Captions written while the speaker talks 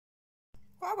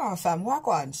Wagwan, fam,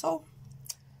 wagwan. So,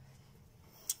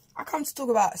 I come to talk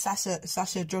about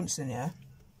Sasha Johnson, yeah?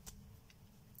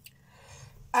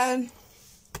 And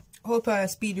hope her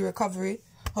speedy recovery.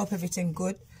 Hope everything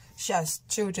good. She has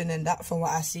children and that from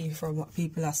what I see, from what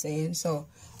people are saying. So,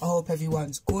 I hope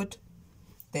everyone's good.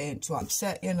 They ain't too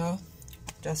upset, you know.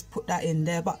 Just put that in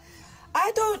there. But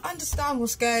I don't understand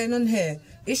what's going on here.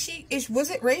 Was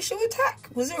it racial attack?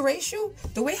 Was it racial?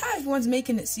 The way how everyone's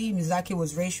making it seem is like it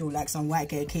was racial, like some white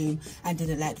guy came and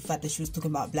didn't like the fact that she was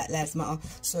talking about Black Lives Matter,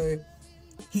 so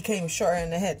he came and shot her in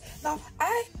the head. Now,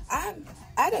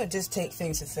 I don't just take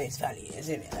things at face value,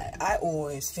 isn't it? Like, I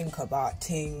always think about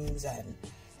things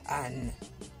and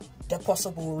the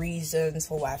possible reasons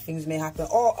for why things may happen,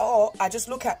 or I just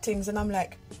look at things and I'm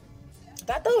like,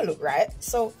 that don't look right.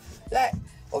 So, like,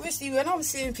 obviously, when I'm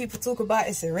seeing people talk about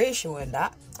it's racial and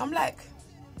that, I'm like,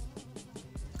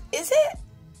 is it?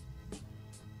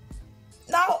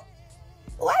 Now,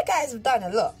 white guys have done a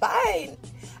lot, but I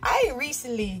ain't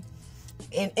recently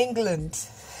in England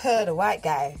heard a white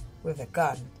guy with a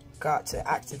gun go out to an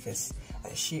activist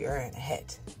and shoot her in the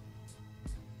head.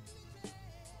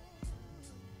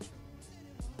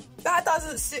 That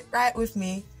doesn't sit right with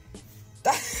me.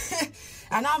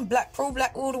 And I'm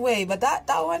pro-black all the way, but that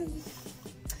one.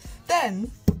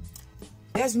 Then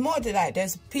there's more to that.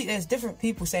 There's different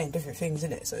people saying different things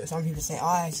in it. So some people say,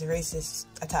 "Oh, it's a racist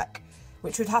attack,"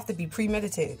 which would have to be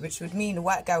premeditated, which would mean the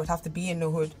white guy would have to be in the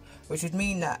hood, which would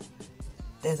mean that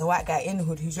there's a white guy in the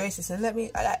hood who's racist. And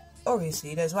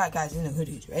obviously there's white guys in the hood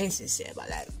who's racist, yeah, but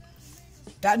like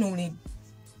that normally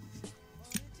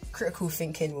critical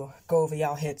thinking will go over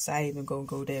your head, so I ain't even gonna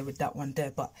go there with that one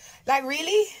there. But like,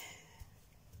 really?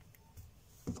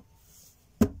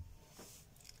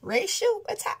 Racial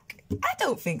attack? I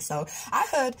don't think so. I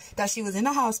heard that she was in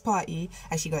a house party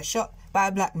and she got shot by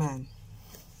a black man.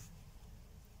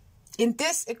 In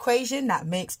this equation, that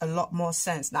makes a lot more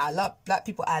sense. Now, I love black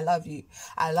people. I love you.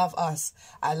 I love us.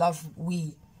 I love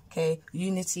we. Okay?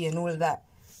 Unity and all of that.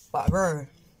 But, bro,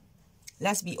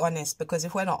 let's be honest, because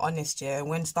if we're not honest, yeah,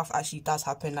 when stuff actually does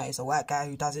happen, like it's a white guy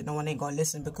who does it, no one ain't gonna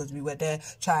listen because we were there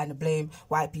trying to blame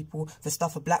white people for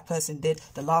stuff a black person did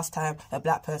the last time a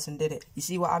black person did it. You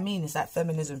see what I mean? It's like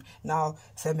feminism. Now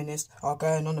feminists are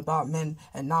going on about men,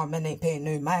 and now men ain't paying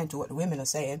no mind to what the women are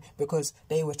saying because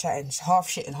they were chatting half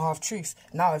shit and half truth.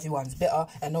 Now everyone's bitter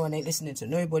and no one ain't listening to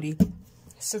nobody.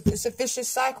 It's a vicious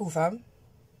cycle, fam.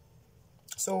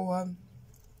 So,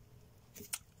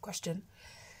 question.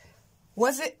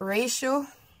 Was it racial?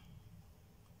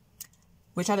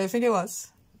 Which I don't think it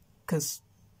was. Because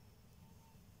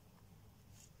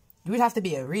you would have to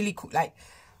be a really cool, like,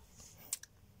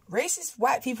 racist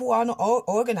white people are not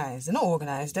organized. They're not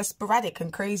organized. They're sporadic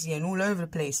and crazy and all over the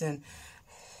place. And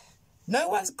no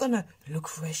one's gonna look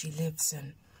where she lives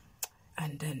and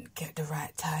then get the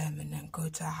right time and then go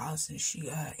to her house and shoot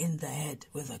her in the head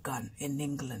with a gun in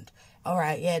England.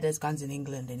 Alright, yeah, there's guns in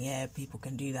England and yeah, people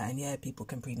can do that and yeah, people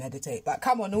can premeditate. But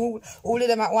come on, all of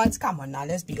them at once, come on now,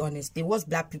 let's be honest. There was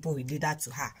black people who did that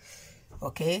to her.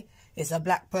 Okay? It's a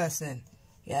black person.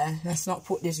 Yeah? Let's not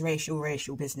put this racial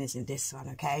business in this one,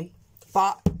 okay?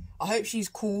 But I hope she's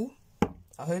cool.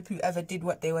 I hope whoever did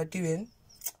what they were doing,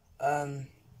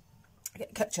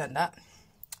 catch on that.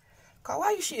 God, why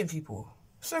are you shooting people?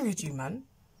 Sorry with you, man.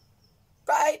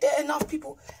 But ain't there enough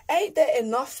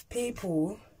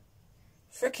people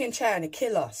freaking trying to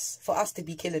kill us for us to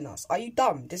be killing us? Are you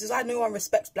dumb? This is why no one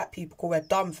respects black people, because we're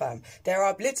dumb, fam. There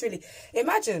are literally...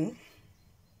 Imagine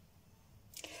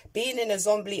being in a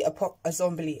zombie apocalypse,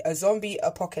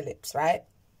 right?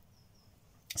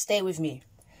 Stay with me.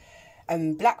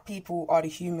 Black people are the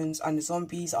humans and the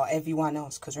zombies are everyone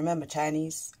else. Because remember,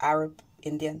 Chinese, Arab,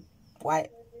 Indian, white...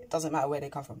 Doesn't matter where they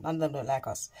come from. None of them don't like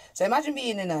us. So imagine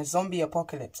being in a zombie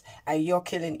apocalypse and you're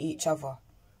killing each other.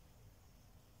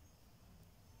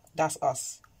 That's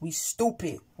us. We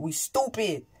stupid. We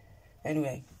stupid.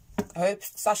 Anyway, I hope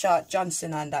Sasha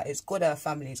Johnson and that is good. Her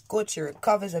family is good. She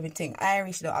recovers everything.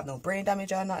 She don't have no brain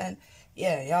damage or nothing.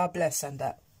 Yeah, y'all blessed and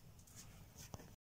that.